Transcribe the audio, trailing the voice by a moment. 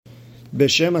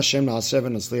B'Shem Hashem Na'aseh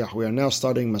v'Natzliach. We are now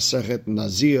starting Masechet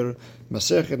Nazir.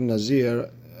 Masechet Nazir,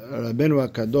 Rabbeinu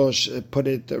HaKadosh put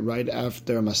it right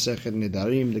after Masechet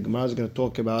Nedarim. The Gemara is going to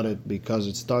talk about it because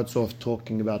it starts off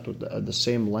talking about the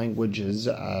same languages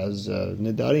as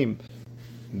Nedarim.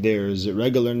 There's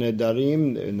regular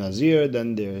Nedarim, Nazir,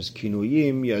 then there's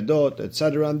Kinuyim, Yadot,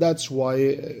 etc. And that's why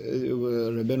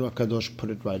Rabbeinu HaKadosh put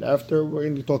it right after. We're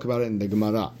going to talk about it in the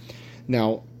Gemara.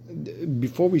 Now,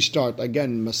 before we start,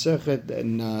 again, Masechet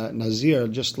Nazir,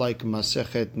 just like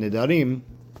Masechet Nedarim,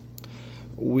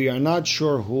 we are not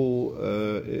sure who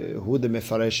the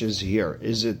Mefaresh is here.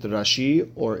 Is it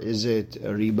Rashi or is it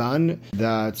Riban?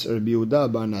 That's Rabbi Yehuda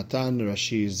bar Natan,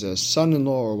 Rashi's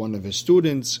son-in-law or one of his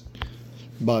students.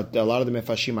 But a lot of the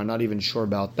Mefarshim are not even sure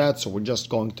about that, so we're just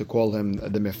going to call him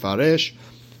the Mefaresh.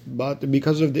 But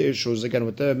because of the issues, again,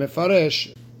 with the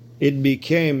Mefaresh, it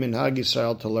became Minhag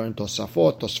Yisrael to learn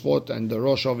Tosfot, and the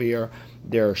Rosh over here,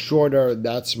 they're shorter.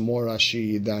 That's more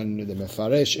Rashi than the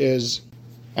Mefaresh is.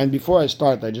 And before I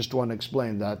start, I just want to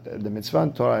explain that the mitzvah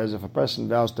in Torah is if a person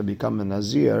vows to become a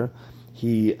Nazir,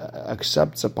 he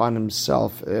accepts upon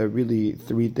himself really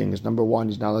three things. Number one,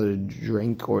 he's not allowed to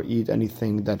drink or eat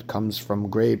anything that comes from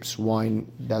grapes,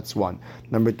 wine, that's one.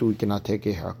 Number two, he cannot take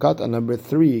a haircut. And number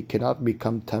three, he cannot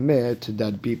become tameh to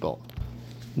dead people.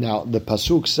 Now, the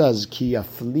Pasuk says, Ki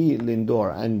yafli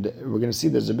lindor, and we're going to see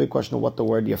there's a big question of what the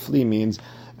word yafli means,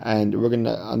 and we're going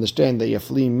to understand that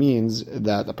yafli means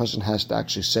that a person has to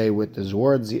actually say with his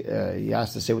words, he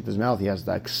has to say with his mouth, he has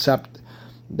to accept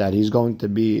that he's going to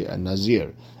be a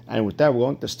Nazir. And with that, we're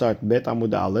going to start Bet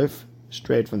Amud Aleph,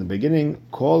 straight from the beginning,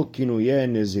 Kol Kinuye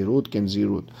Nezirut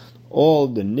Kenzirut. All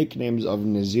the nicknames of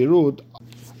Nezirut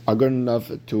are good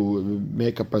enough to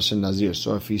make a person Nazir.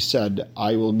 So if he said,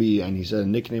 I will be, and he said a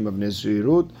nickname of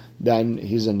Nezirut, then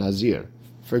he's a Nazir.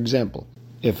 For example,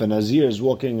 if a Nazir is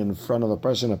walking in front of a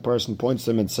person points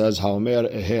to him and says, Haomer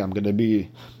Ehe, I'm going to be,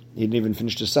 he didn't even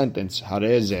finish the sentence,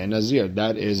 Hareze Nazir,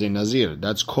 that is a Nazir.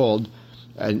 That's called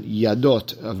a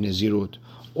Yadot of Nezirut.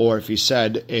 Or if he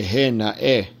said, Ehe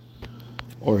Na'eh,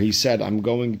 or he said, I'm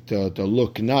going to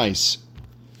look nice,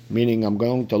 meaning I'm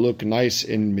going to look nice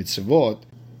in mitzvot,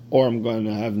 or I'm going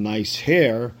to have nice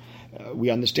hair, we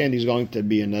understand he's going to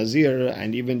be a Nazir,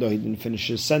 and even though he didn't finish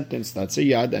his sentence, that's a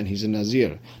Yad, and he's a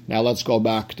Nazir. Now let's go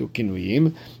back to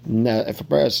Kinuyim. If a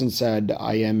person said,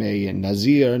 I am a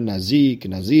Nazir, Nazik,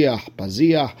 Naziah,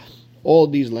 Paziah, all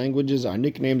these languages are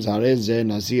nicknames, Hareze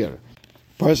Nazir.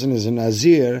 Person is a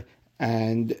Nazir,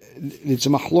 and it's a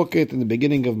mahloket in the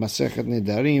beginning of Masechet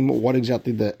Nedarim. What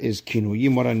exactly is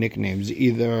Kinuyim? What are nicknames?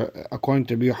 Either, according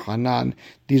to Rabbi Hanan,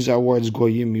 these are words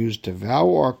Goyim used to vow,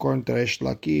 or according to Resh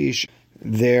Lakish,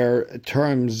 they're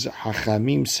terms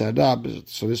Hachamim set up.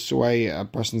 So this way, a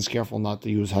person's careful not to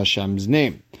use Hashem's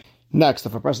name. Next,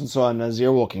 if a person saw a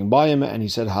Nazir walking by him and he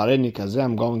said, Hareni Kazeh,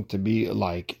 I'm going to be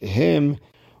like him,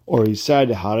 or he said,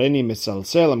 Hareni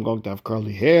Mesalsel, I'm going to have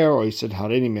curly hair, or he said,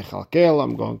 Hareni Mechalkel,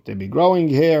 I'm going to be growing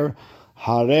hair,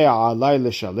 Hare Alay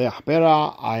L'Shalech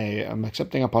Pera, I am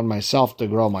accepting upon myself to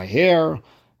grow my hair.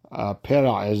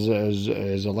 Pera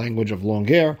is a language of long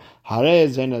hair. Hare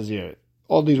Ze Nazir.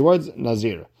 All these words,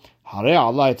 Nazir. Hare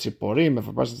Alay Tziporim, if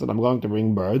a person said, I'm going to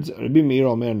bring birds, Rabbi Meir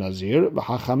Omer Nazir,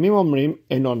 V'Hachamim Omrim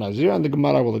Eno Nazir, and the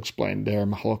Gemara will explain their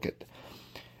mahloket.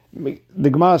 The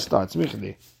Gemara starts,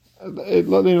 Michli.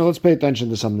 Let's pay attention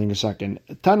to something a second.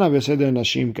 Tana v'seder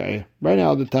nashim ka'eh. Right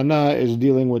now, the Tana is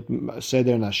dealing with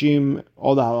seder nashim,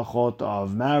 all the halachot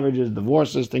of marriages,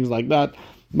 divorces, things like that.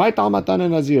 My Talmatan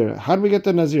and Nazir. How do we get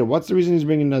to Nazir? What's the reason he's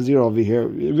bringing Nazir over here?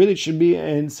 It really should be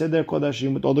in seder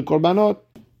kodashim with all the korbanot.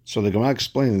 So the Gemara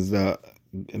explains the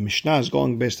Mishnah is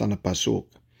going based on a pasuk.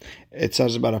 It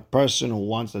says about a person who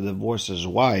wants to divorce his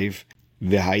wife.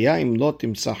 V'haya im lo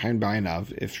timsa chen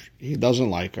b'ainav. If he doesn't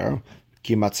like her,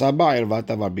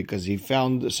 because he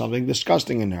found something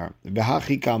disgusting in her.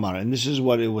 And this is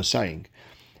what it was saying.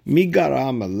 What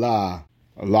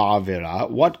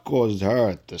caused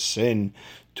her to sin,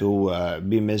 to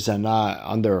be mizana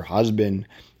under her husband?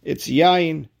 It's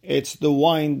yain. It's the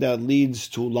wine that leads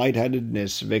to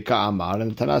lightheadedness. And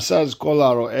the Tana says,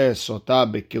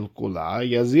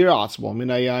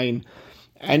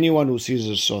 anyone who sees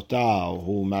a sota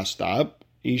who messed up,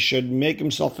 he should make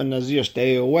himself a Nazir,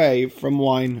 stay away from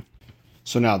wine.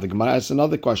 So now the Gemara asks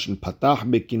another question. Patach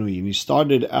bekinuyim. You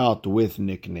started out with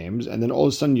nicknames, and then all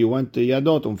of a sudden you went to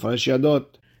Yadot, Umfaresh Yadot.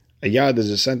 A Yad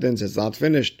is a sentence, it's not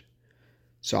finished.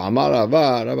 So Amar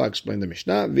Rava explained the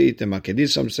Mishnah. V'itema kedi.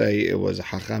 Some say it was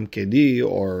Hacham kedi,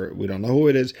 or we don't know who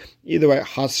it is. Either way,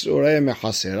 Hasure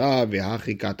mehasera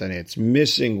v'hachi katan. It's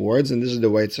missing words, and this is the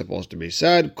way it's supposed to be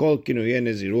said. Kol kinuye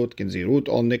nezirut kinzirut.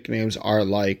 All nicknames are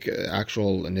like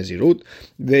actual nezirut.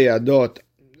 Ve'yadot,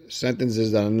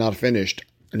 sentences that are not finished.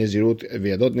 Nezirut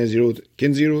ve'yadot nezirut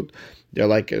kinzirut. They're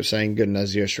like saying good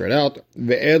Nazir straight out.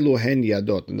 Ve'elu hen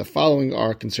yadot. And the following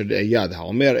are considered a yad.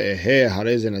 Ha'omer ehe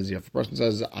hareze Nazir. If a person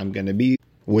says, I'm going to be,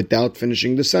 without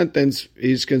finishing the sentence,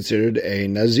 he's considered a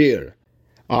Nazir.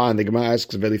 And the Gemara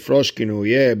asks, Velifrosh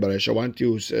kinuye baresha. Why don't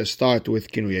you start with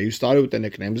kinuye? You started with the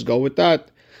nicknames, go with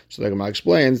that. So the Gemara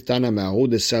explains, Tana Ma'hu,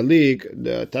 the Salik,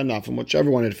 the Tana, from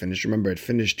whichever one it finished. Remember, it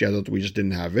finished Yadot, we just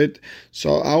didn't have it.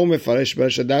 So, Ahu Mefaresh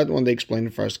Beresha, that one they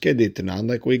explained first, Kedi Tanan,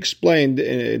 like we explained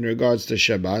in regards to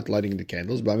Shabbat, lighting the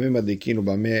candles. Bame Madikin,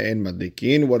 Bame En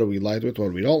Madikin, what do we light with, what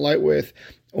do we don't light with?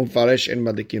 Faresh En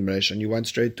Madikin Beresha, and you went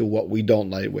straight to what we don't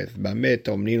light with. Bame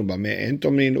Tomnin, Bame En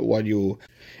Tomnin, what you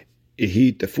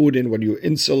heat the food in, what you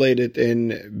insulate it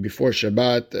in before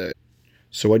Shabbat.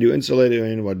 So what you insulate it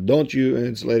in, what don't you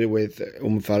insulate it with?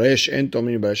 Faresh en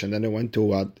tomin baresh, and then it went to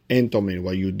what en tomin,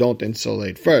 what you don't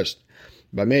insulate first.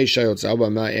 B'mei isha yotzah,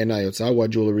 b'mei ena yotzah. What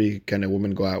jewelry can a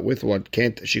woman go out with? What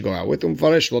can't she go out with?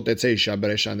 Faresh lo tetzei isha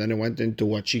baresh, and then it went into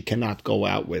what she cannot go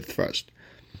out with first.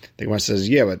 The Gemara says,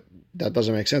 yeah, but that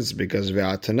doesn't make sense because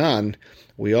ve'atanan,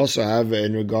 we also have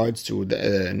in regards to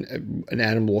an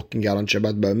animal walking out on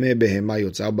Shabbat.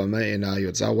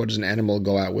 What does an animal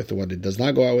go out with, what it does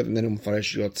not go out with, and then and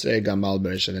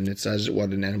it says what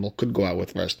an animal could go out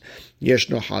with first.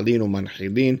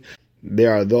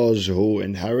 There are those who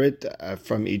inherit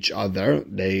from each other.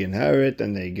 They inherit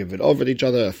and they give it over to each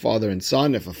other, a father and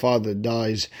son. If a father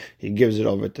dies, he gives it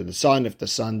over to the son. If the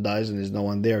son dies and there's no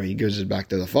one there, he gives it back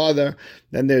to the father.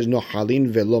 Then there's no halin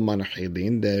velo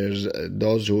manchilin. There's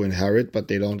those who inherit but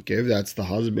they don't give. That's the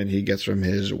husband, he gets from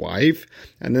his wife.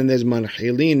 And then there's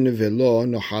manchilin velo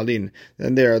no halin.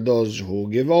 Then there are those who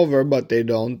give over but they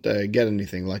don't get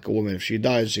anything. Like a woman, if she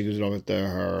dies, she gives it over to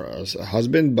her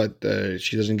husband, but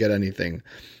she doesn't get anything.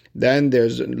 Then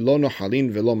there's lo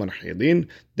nohalin velo manchilin.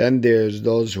 Then there's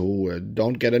those who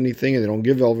don't get anything and they don't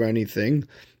give over anything.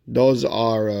 Those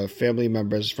are family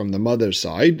members from the mother's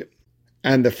side.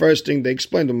 And the first thing they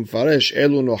explained, Faresh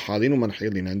elu nohalin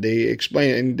manchilin, and they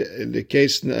explained in the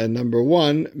case number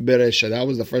one, beresha. That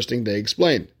was the first thing they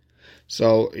explained.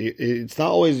 So it's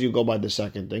not always you go by the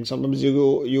second thing. Sometimes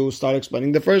you start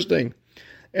explaining the first thing.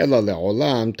 Rather, you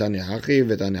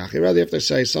have to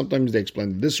say sometimes they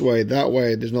explain it this way, that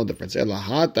way. There's no difference.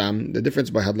 The difference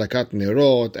by hadlakat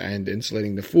nerot and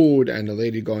insulating the food and the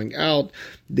lady going out,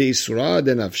 the isura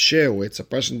de nafshe, it's a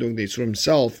person doing the isur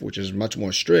himself, which is much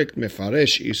more strict.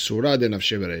 Mefaresh isura de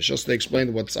nafshe beresh. Just to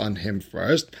explain what's on him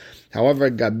first. However,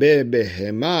 gabe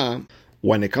behema,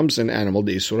 when it comes to an animal,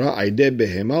 the isura aide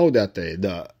behema, that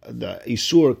the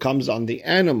isur comes on the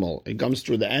animal. It comes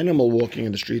through the animal walking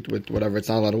in the street with whatever it's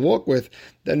not allowed to walk with.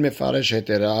 Then mefaresh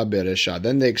hetera beresha.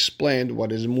 Then they explained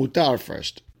what is mutar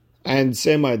first. And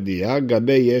same idea,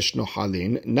 gabe yesh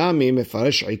nohalin nami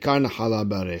mefaresh ikar nahala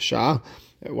beresha.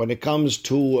 When it comes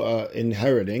to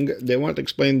inheriting, they want to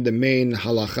explain the main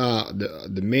halacha,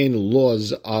 the main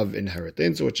laws of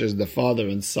inheritance, which is the father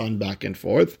and son back and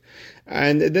forth.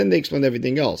 And then they explain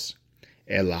everything else.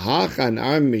 Elahachan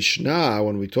our Mishnah,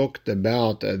 when we talked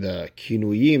about the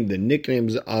kinuyim, the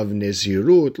nicknames of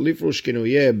Nezirut, Lifrush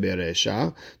kinuye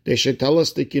beresha, they should tell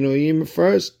us the kinuyim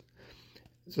first.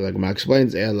 So the Gemara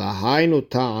explains, Elahainu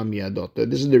ta'am yadot.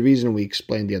 This is the reason we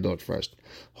explained the yadot first.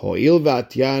 Ho'il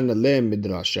v'atyan le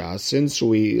midrasha, since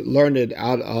we learned it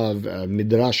out of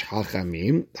midrash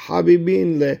hachamim,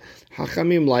 habibin le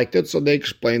hachamim liked it, so they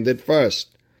explained it first.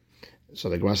 So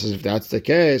the Gemara says, if that's the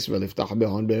case, well, iftach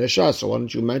behon beresha, so why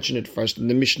don't you mention it first in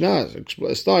the Mishnah?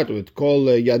 Start with kol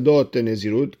yadot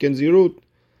nezirut kenzirut.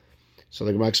 So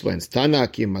the Gemara explains, Tana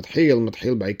ki matchil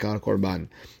ba'ikar korban.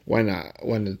 When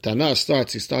the Tana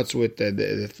starts, he starts with the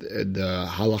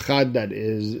halakha that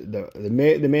is the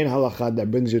main halakha that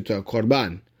brings you to a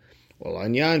korban. Well,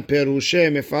 anyan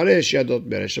perushe mefaresh yadot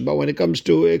beresha. But when it comes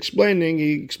to explaining,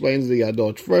 he explains the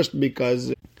yadot first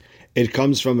because it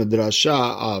comes from a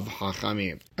drasha of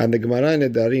Hachamim. And the Gemara in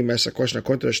Nedarim asks a question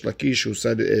according to Rish Lakish, who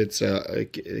said it's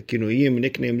kinuyim,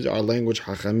 nicknames are language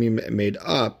Hachamim made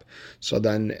up. So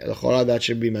then that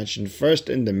should be mentioned first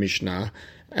in the Mishnah.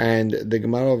 And the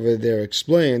Gemara over there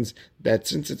explains that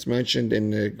since it's mentioned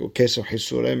in the case of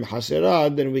Hisurem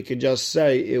Haserad, then we could just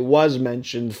say it was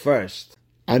mentioned first.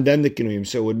 And then the kinuyim.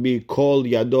 So it would be Kol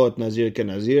Yadot Nazir Ke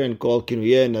Nazir and Kol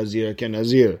Kinuye Nazir Ke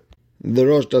Nazir. The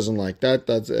Rosh doesn't like that.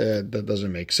 That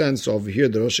doesn't make sense. So over here,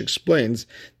 the Rosh explains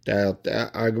that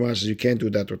Agma says you can't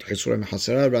do that with Chisura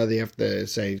Mehasara. Rather, you have to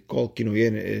say Kol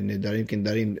Kinuyin Nidarim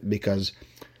Kindarim, because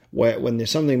when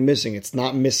there's something missing, it's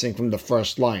not missing from the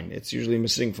first line. It's usually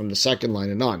missing from the second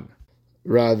line and on.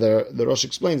 Rather, the Rosh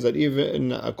explains that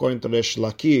even according to Resh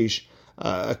Lakish,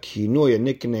 a kinui, a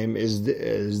nickname, is the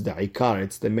ikar.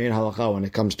 It's the main halakha when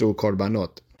it comes to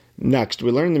korbanot. Next, we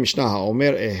learn the Mishnah,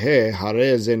 Omer ehe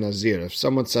hare ze nazir. If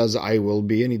someone says, I will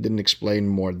be, and he didn't explain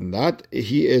more than that,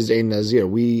 he is a nazir.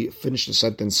 We finish the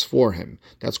sentence for him.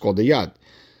 That's called the yad.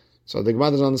 So the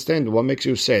Gemara doesn't understand what makes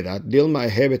you say that. Dilma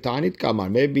ehe betanit kamar.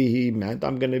 Maybe he meant,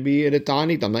 I'm going to be in a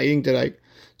ta'anit, I'm not eating today.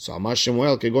 So Amar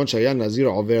Shemuel, Kegon Shayan Nazir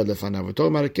over lefanav. We're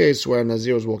talking about a case where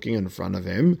Nazir was walking in front of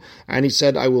him, and he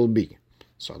said, I will be.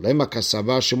 So Lema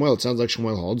Kasava Shemuel, it sounds like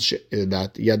Shemuel holds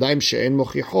that Yadaim She'en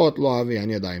Mochichot Lo Haviyan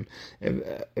Yadaim.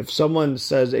 If someone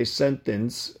says a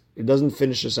sentence, it doesn't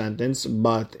finish a sentence,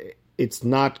 but it's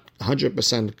not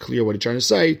 100% clear what he's trying to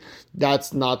say,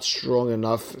 that's not strong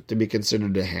enough to be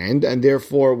considered a hand, and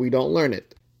therefore we don't learn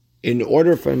it. In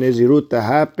order for Nazirut to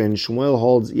happen, Shemuel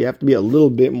holds you have to be a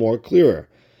little bit more clearer.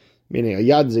 Meaning a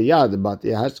yad is a yad, but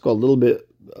it has to go a little bit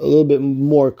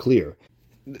more clear.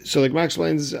 So the Gemara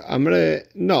explains, no,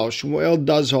 Shmuel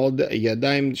does hold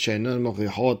yadayim she'enan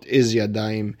mochichot is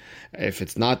yadayim. If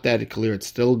it's not that clear, it's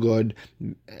still good,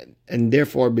 and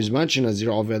therefore bizman she'nazir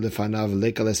over lefanav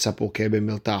lekale sapoke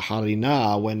b'milta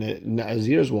harina, when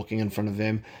Nazir is walking in front of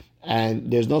him, and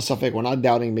there's no safek, we're not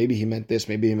doubting, maybe he meant this,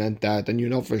 maybe he meant that, and you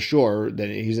know for sure that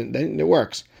then it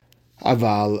works.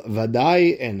 Aval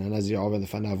vadai and Nazir over the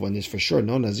fanav, when there's for sure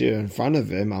no Nazir in front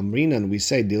of him, Amrinan, we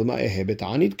say Dilma ehebet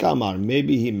ta'anit kamar.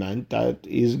 Maybe he meant that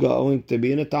he's going to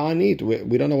be in a ta'anit.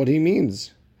 We don't know what he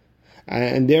means,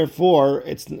 and therefore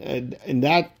it's in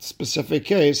that specific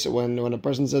case when a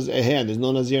person says and there's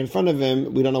no Nazir in front of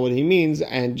him, we don't know what he means,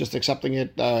 and just accepting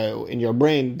it in your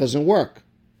brain doesn't work.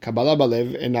 Kabbalah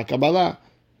balev and not Kabbalah.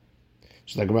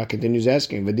 So the Gemara continues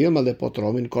asking, V'dilma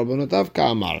lepotro min korbonotav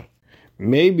kamar.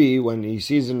 Maybe when he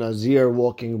sees a Nazir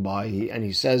walking by and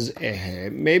he says,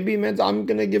 maybe he meant I'm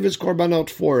going to give his korbanot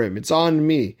for him. It's on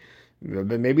me.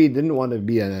 But maybe he didn't want to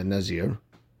be a Nazir.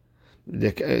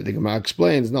 The Gemara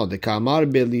explains, no, the Kamar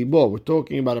Belibo. We're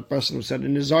talking about a person who said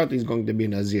in his heart he's going to be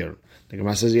Nazir. The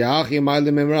Gemara says,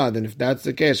 then if that's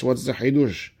the case, what's the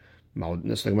Chidush?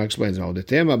 The Gemara explains,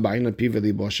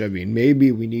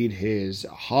 maybe we need his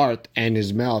heart and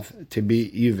his mouth to be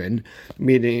even,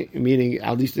 meaning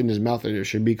at least in his mouth it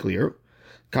should be clear.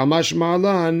 Kamash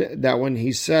Marlan, that when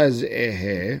he says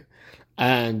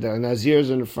and the Nazir is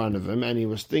in front of him and he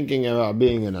was thinking about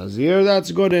being a Nazir,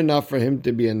 that's good enough for him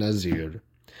to be a Nazir.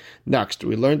 Next,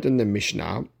 we learned in the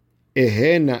Mishnah,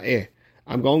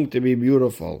 I'm going to be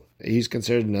beautiful. He's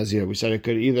considered a Nazir. We said it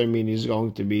could either mean he's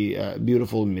going to be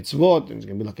beautiful mitzvot, and he's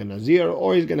going to be like a Nazir,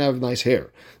 or he's going to have nice hair.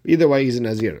 Either way, he's a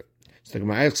Nazir. So the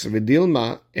Gemara asks, maybe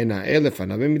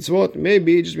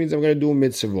it just means I'm going to do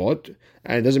mitzvot,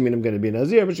 and it doesn't mean I'm going to be a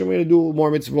Nazir, but I'm going to do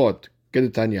more mitzvot.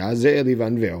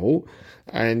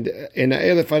 And in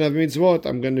elefanav mitzvot,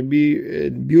 I'm going to be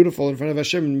beautiful in front of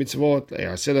Hashem in mitzvot.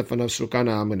 I'm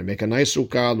going to make a nice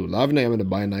sukkah. Lulavna, I'm going to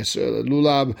buy a nice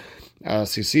lulav.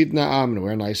 Sisitna, I'm going to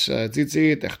wear a nice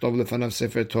tzitzit. Echtov lefanav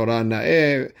sefer Torah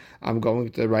na'eh. I'm going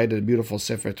to write a beautiful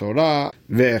sefer Torah.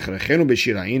 Ve'echrechenu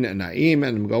b'shirayin na'im.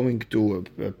 And I'm going to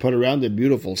put around a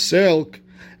beautiful silk.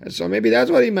 And so maybe that's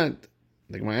what he meant.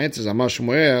 Like my answer is, Amar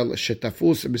Shmuel,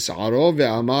 Shetafus b'sa'aro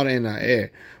ve'amar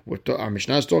ena'eh. Our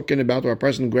Mishnah is talking about where a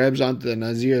person grabs onto the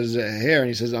Nazir's hair and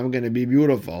he says, I'm going to be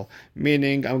beautiful.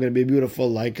 Meaning, I'm going to be beautiful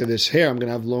like this hair. I'm going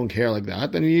to have long hair like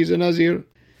that. And he's a Nazir.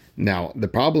 Now, the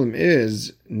problem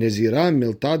is, Nazira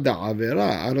milta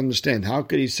da'avera. I don't understand. How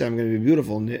could he say, I'm going to be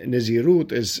beautiful?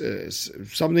 Nazirut is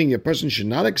something a person should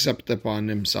not accept upon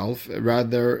himself.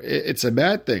 Rather, it's a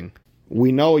bad thing.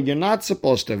 We know you're not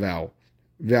supposed to vow.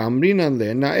 How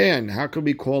could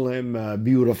we call him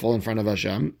beautiful in front of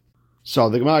Hashem? So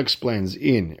the Gemara explains,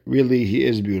 really he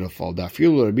is beautiful. Even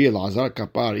according to Rabbi Elazar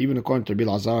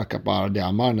Kapar, the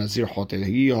Amar Nazir Hotel,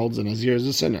 he holds a Nazir as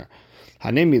a sinner.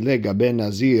 Hanemi legabe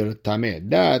Nazir tameh.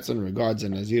 That's in regards to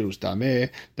Nazir who's tameh.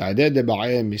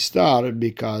 Mistar,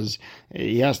 because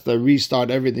he has to restart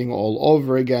everything all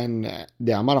over again.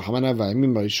 The Amar Hamana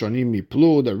v'Ayimim Rishonim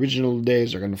Miplu. The original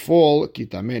days are going to fall. Ki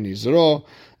tameh nizro,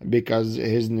 because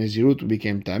his Nazirut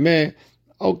became tameh.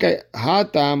 Okay,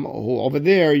 hatam, over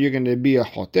there you're going to be a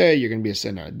hoteh, you're going to be a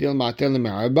sinner. Dilma telim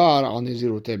ma'abar al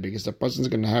niziruteh, because the person's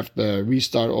going to have to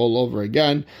restart all over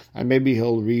again, and maybe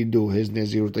he'll redo his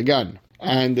nizirut again.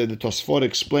 And the Tosfot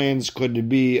explains, could it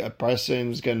be a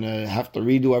person's going to have to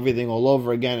redo everything all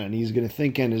over again, and he's going to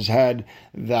think in his head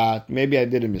that maybe I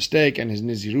did a mistake and his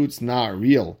Nazirut's not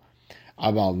real.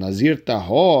 Aval Nazir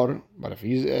Tahor, but if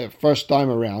he's first time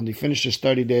around, he finishes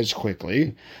 30 days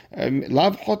quickly,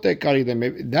 Lav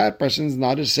that person's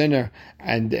not a sinner,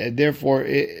 and therefore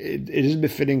it is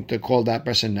befitting to call that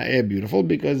person Na'eh, beautiful,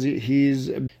 because he's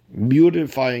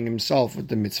beautifying himself with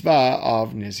the mitzvah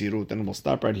of Nazirut. And we'll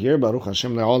stop right here. Baruch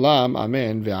Hashem le'olam.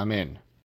 Amen ve'amen.